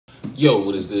Yo,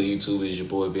 what is good, YouTube? It's your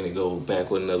boy Benny Gold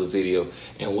back with another video,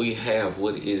 and we have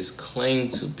what is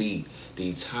claimed to be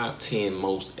the top 10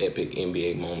 most epic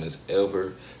NBA moments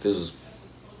ever. This was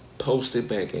posted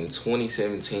back in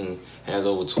 2017, has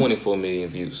over 24 million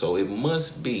views, so it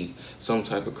must be some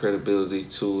type of credibility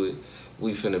to it.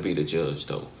 We finna be the judge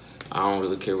though. I don't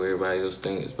really care what everybody else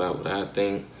thinks about what I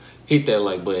think. Hit that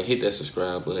like button, hit that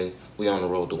subscribe button. We on the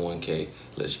road to 1K.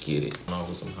 Let's get it. On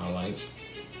with some highlights.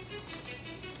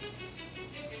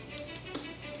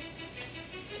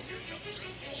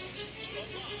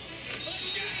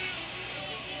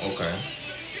 Okay,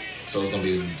 so it's gonna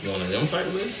be one of them type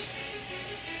of lists,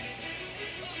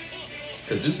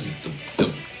 because this is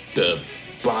the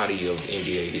body of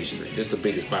NBA history. This is the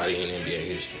biggest body in NBA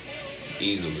history,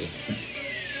 easily.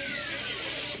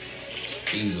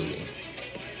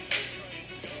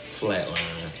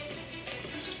 Flatline.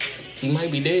 He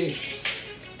might be dead.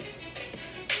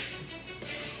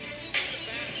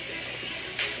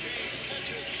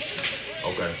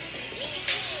 Okay.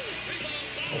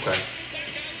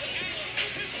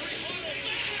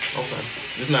 Okay,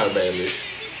 this is not a bad list.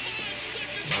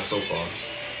 Not so far.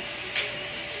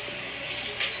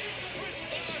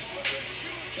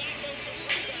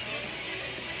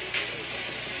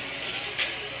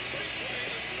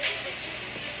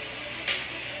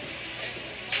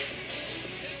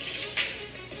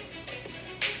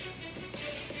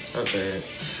 Not bad.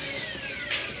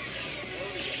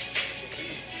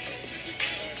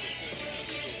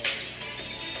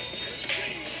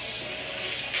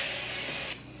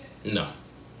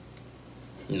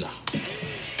 No.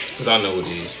 Because I know what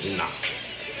it is. Nah.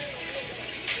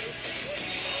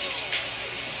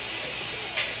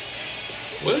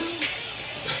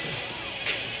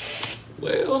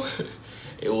 Well,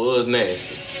 it was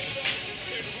nasty.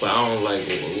 But I don't like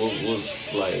what was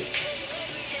like.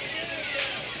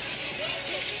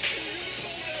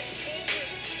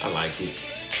 I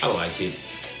like it.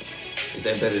 Is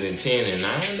that better than 10 and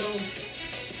 9 though?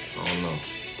 I don't know.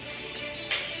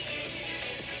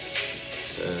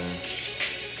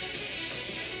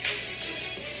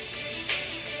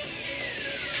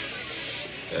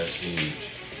 That's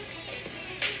huge.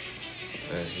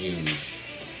 That's huge.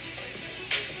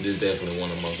 This is definitely one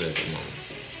of the most epic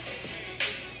moments.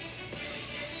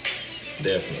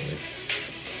 Definitely.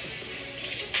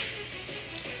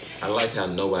 I like how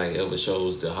nobody ever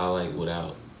shows the highlight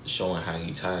without showing how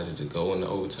he tied it to go into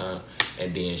overtime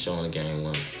and then showing the game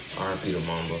winner. R.I.P. to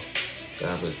Mamba.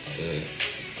 God bless the dead.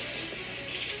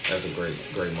 That's a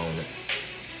great moment.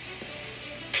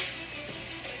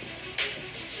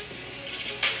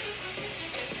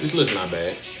 This list not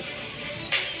bad.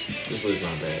 This list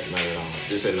not bad, not at all.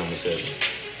 This at number 7.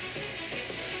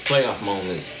 Playoff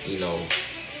moments, you know,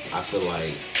 I feel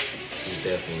like it's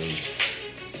definitely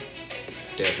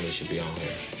should be on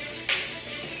here.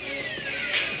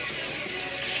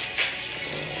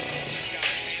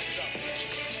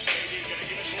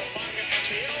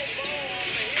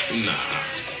 Nah,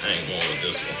 I ain't going with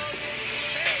this one.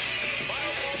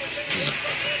 Nah.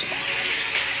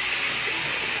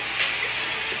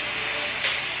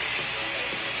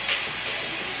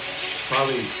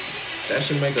 Probably, that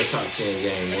should make a top 10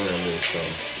 game winner list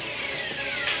though.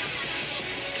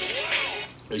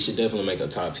 It should definitely make a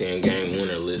top 10 game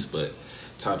winner list, but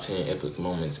top 10 epic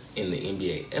moments in the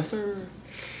NBA ever?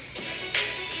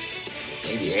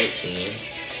 Maybe at 10.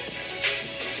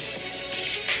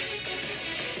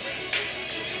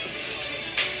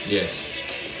 Yes.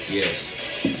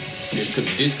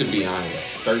 This could be higher.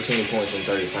 13 points in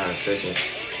 35 seconds.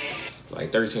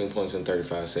 Like 13 points in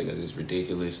 35 seconds is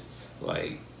ridiculous.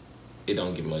 Like, it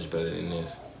don't get much better than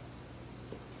this.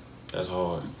 That's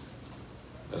hard.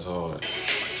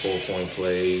 4-point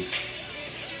plays.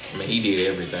 I mean, he did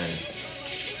everything.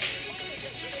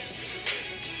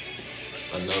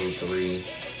 Another 3.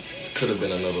 Could have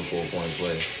been another 4-point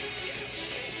play.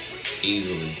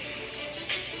 Easily.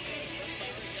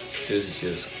 This is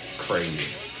just crazy.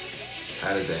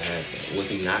 How does that happen? Was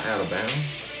he not out of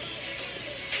bounds?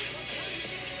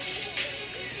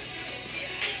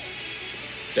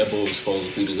 That boy was supposed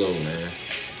to be the GOAT, man.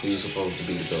 He was supposed to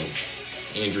be the GOAT.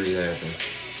 Injuries happen.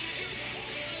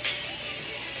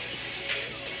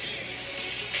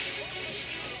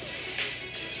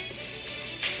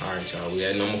 All right, y'all. We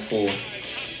at number 4.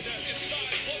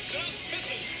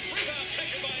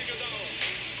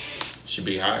 Should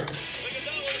be higher.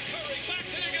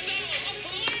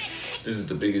 This is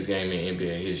the biggest game in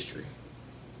NBA history.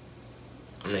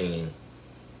 I mean,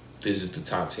 this is the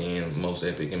top 10 most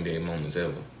epic NBA moments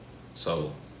ever.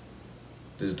 So,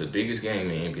 this is the biggest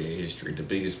game in NBA history, the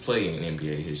biggest play in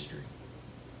NBA history.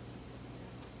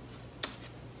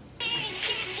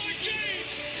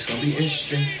 It's gonna be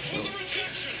interesting.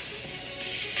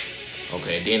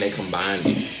 Okay, then they combined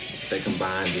it. They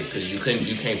combined it because you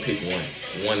can't pick one.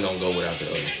 One don't go without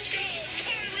the other.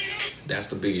 That's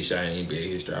the biggest shot in NBA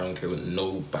history. I don't care what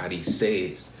nobody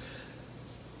says.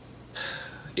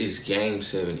 It's Game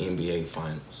 7 NBA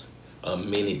Finals. A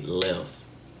minute left.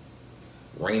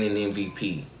 Reigning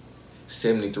MVP.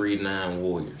 73-9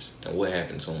 Warriors. And what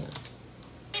happened to him?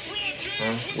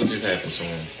 Huh? What just happened to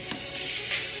him?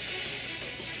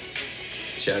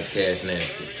 Shot the Cash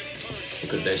nasty.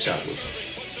 Because that shot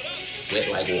was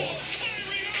wet like water.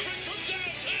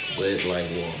 Wet like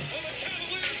water.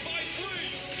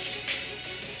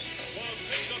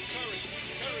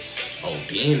 Oh,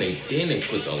 then they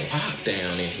put the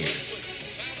lockdown in here.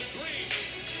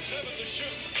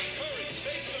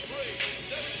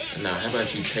 Now, how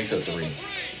about you take a three?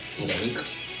 Blink.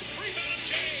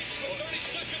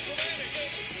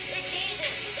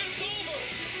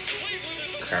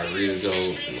 Kyrie to go,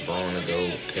 LeBron to go,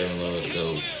 Kevin Love to go.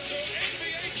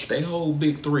 They whole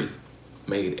big three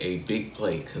made a big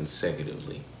play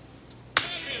consecutively.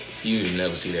 You'll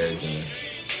never see that again.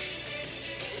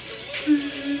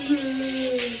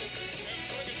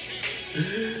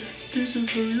 This is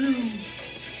for you.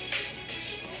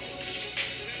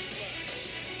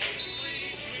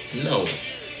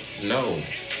 No.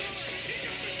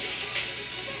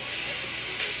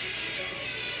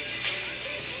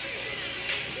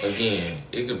 Again,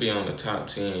 it could be on the top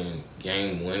 10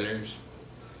 game winners.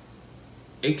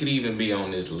 It could even be on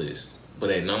this list.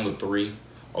 But at number 3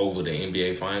 over the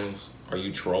NBA Finals, are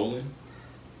you trolling?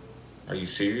 Are you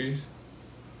serious?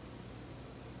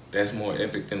 That's more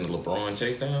epic than the LeBron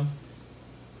chase down?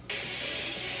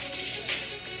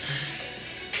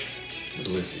 This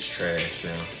list is trash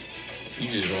now. You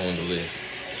just ruined the list.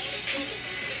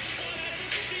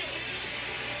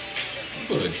 You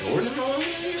put a Jordan Hall in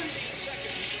here?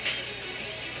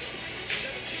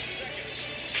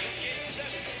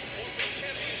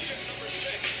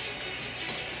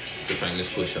 The famous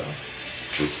push off.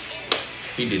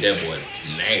 He did that boy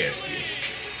nasty.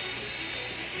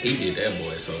 He did that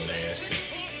boy so nasty.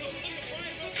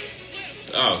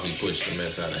 Oh, he pushed the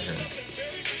mess out of him.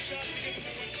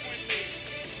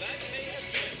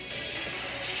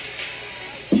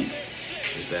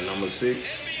 Is that number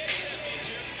 6?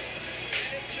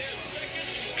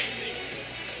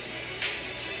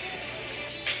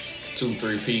 Two,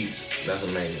 3-piece. That's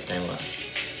amazing. Can't lie.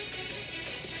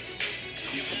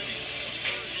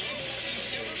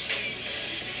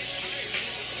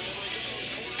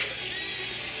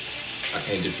 I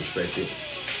can't disrespect it.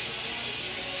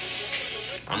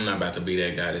 I'm not about to be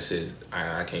that guy that says,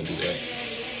 I can't do that.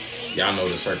 Y'all know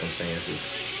the circumstances.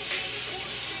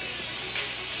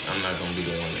 I'm not going to be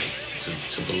the one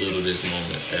to belittle this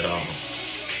moment at all.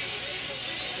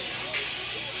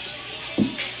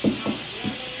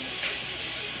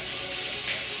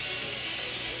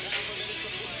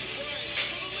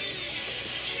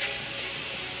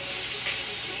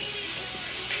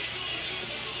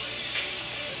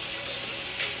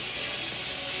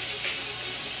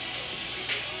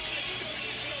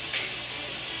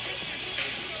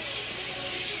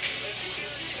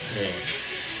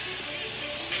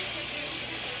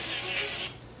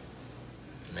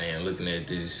 Man, looking at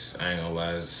this, I ain't gonna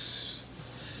lie, it's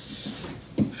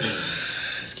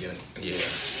getting, yeah.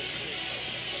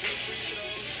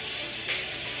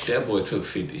 That boy took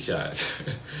 50 shots.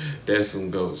 That's some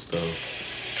GOAT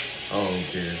stuff. I don't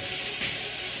care.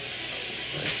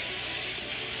 Like,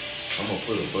 I'm gonna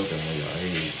put a bucket on y'all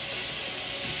head.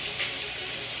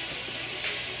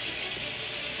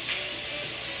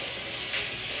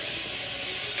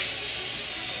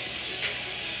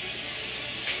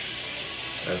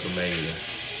 That's amazing.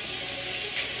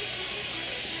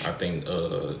 I think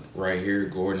right here,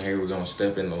 Gordon Hayward gonna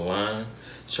step in the line,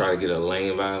 try to get a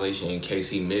lane violation in case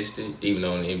he missed it, even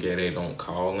though in the NBA they don't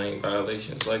call lane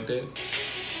violations like that.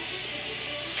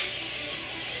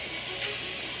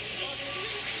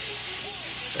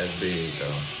 That's big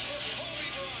though.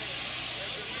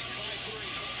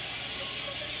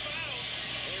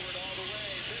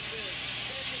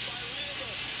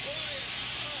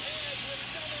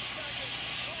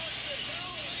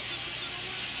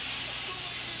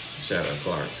 Shout out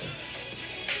Clarkson.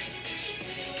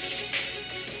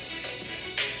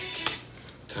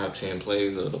 Top 10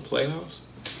 plays of the playoffs.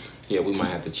 Yeah, we might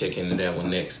have to check into that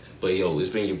one next. But yo, it's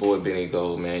been your boy Benny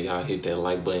Gold, man. Y'all hit that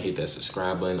like button, hit that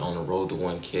subscribe button on the road to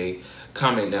 1K.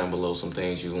 Comment down below some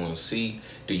things you want to see.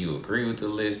 Do you agree with the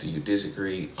list? Do you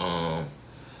disagree?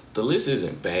 The list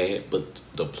isn't bad, but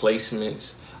the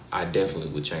placements I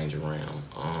definitely would change around.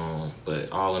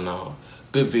 But all in all,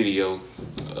 Good video.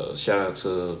 Shout out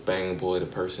to Bang Boy, the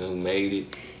person who made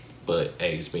it. But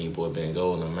hey, it's been your boy Ben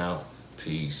Gold, and I'm out.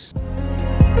 Peace.